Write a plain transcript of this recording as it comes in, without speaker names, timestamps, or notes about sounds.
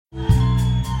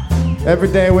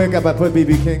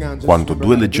Quando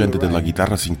due leggende della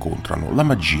chitarra si incontrano, la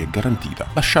magia è garantita.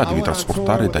 Lasciatevi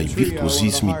trasportare dai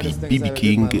virtuosismi di B.B.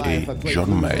 King e John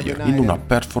Mayer in una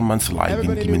performance live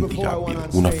indimenticabile,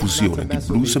 una fusione di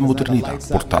blues e modernità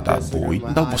portata a voi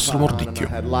dal vostro mordicchio.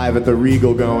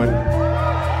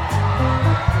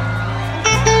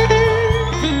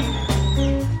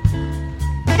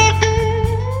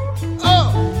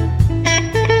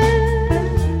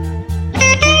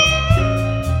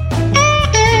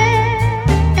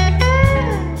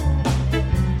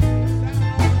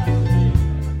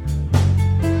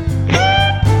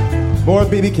 More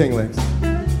B.B. King licks.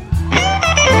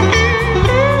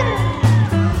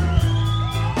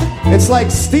 It's like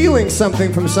stealing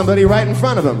something from somebody right in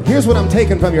front of him. Here's what I'm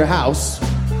taking from your house.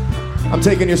 I'm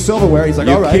taking your silverware. He's like,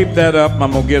 all right. You keep that up,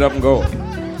 I'm gonna get up and go.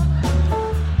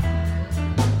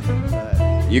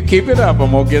 You keep it up,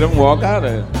 I'm gonna get up and walk out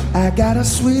of it. I got a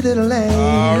sweet little angel.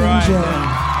 All right.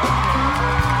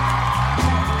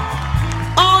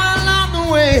 All along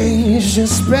the way, she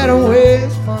spread her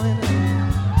wings for me.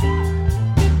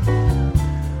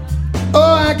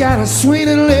 Oh, I got a sweet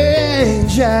little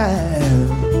angel.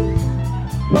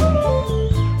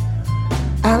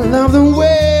 I love the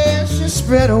way she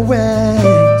spread her wings.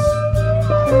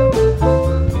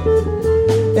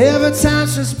 Every time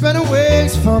she spread her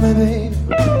wings for me, baby,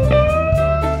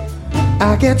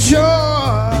 I get joy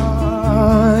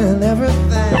in everything.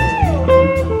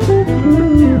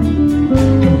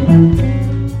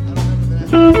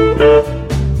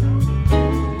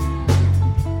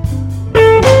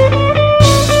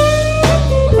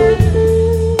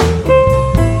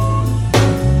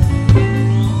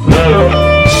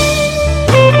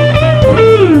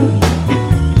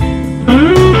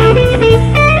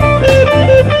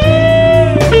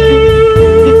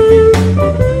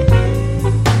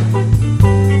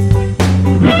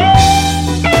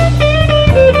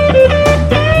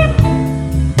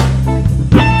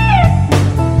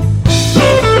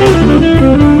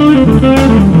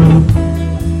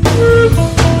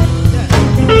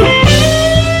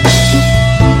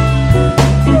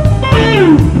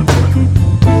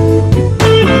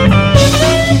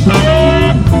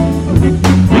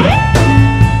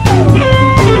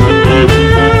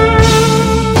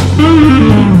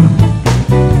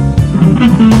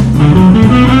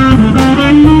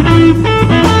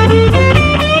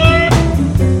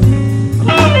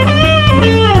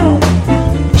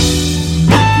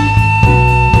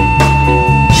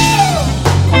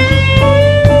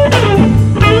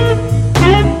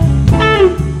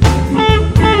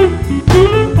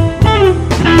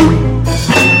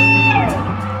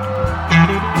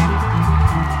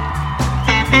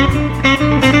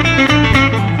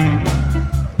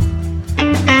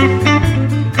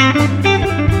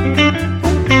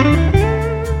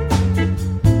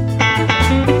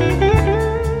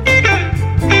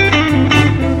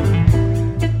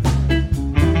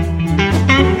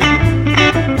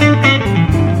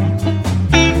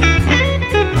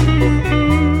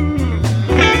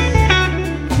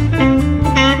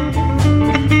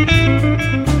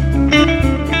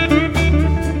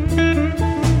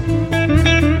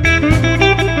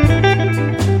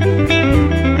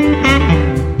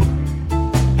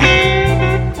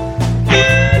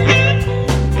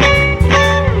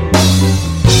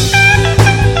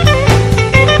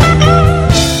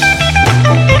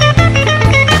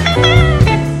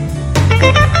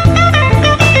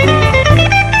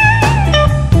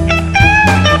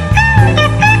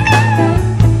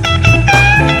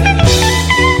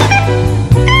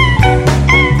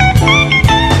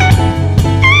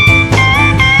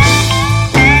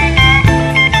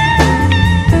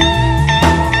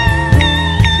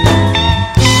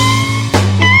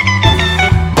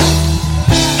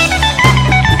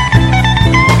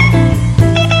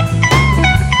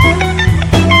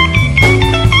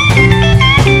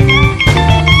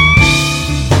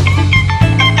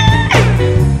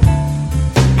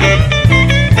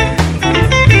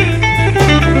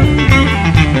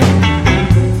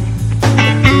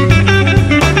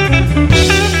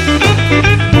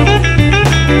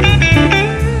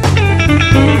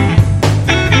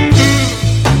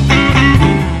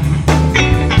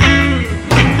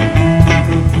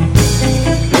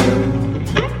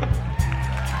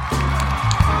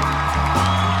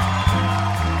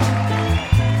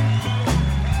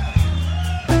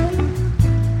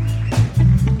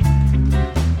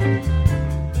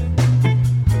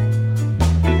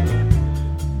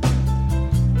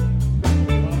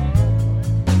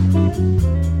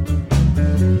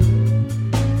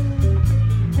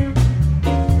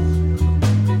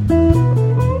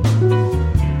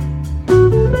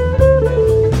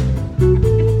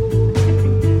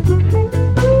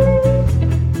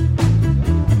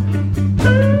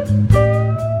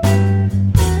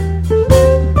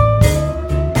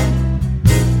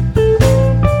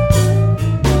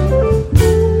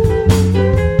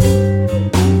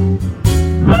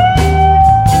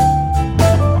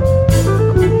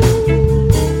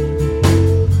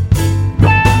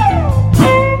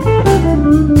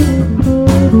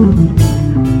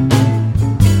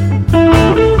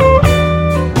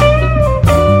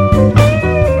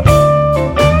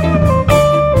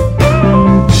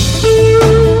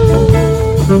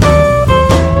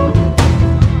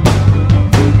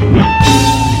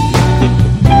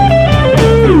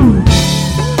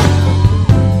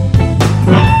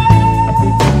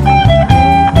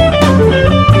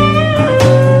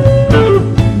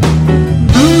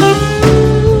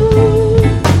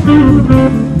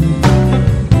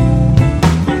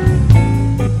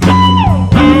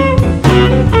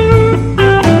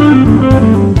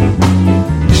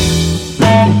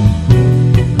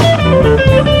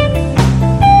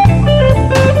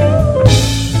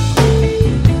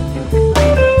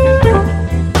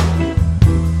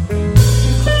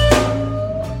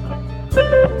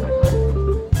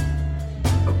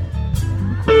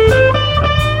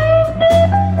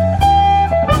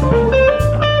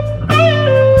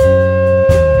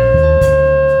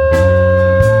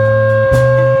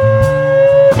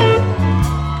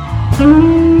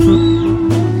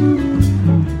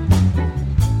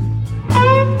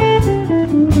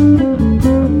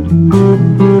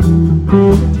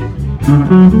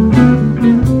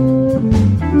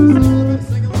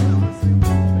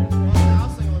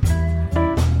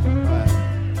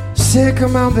 Say,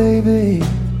 come on, baby.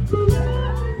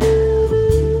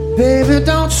 Baby,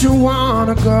 don't you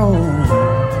wanna go?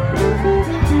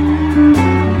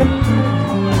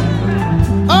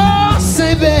 Oh,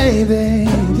 say, baby,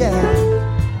 yeah.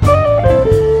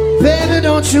 Baby,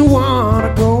 don't you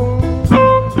wanna go?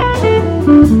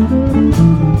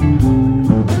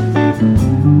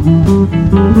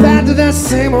 Back to that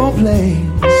same old place,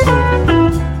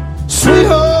 sweet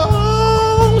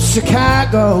home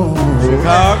Chicago.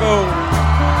 Chicago.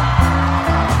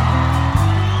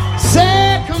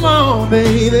 Say, come on,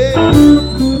 baby.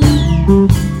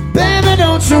 Baby,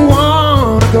 don't you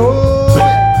wanna go?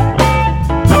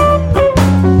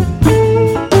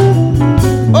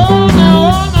 Oh,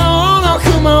 no,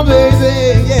 come on,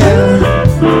 baby, yeah.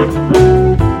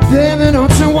 Baby,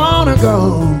 don't you wanna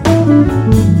go?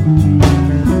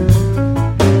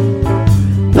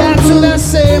 Back to that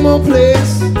same old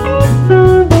place,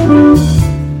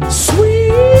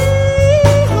 sweet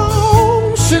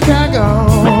home Chicago.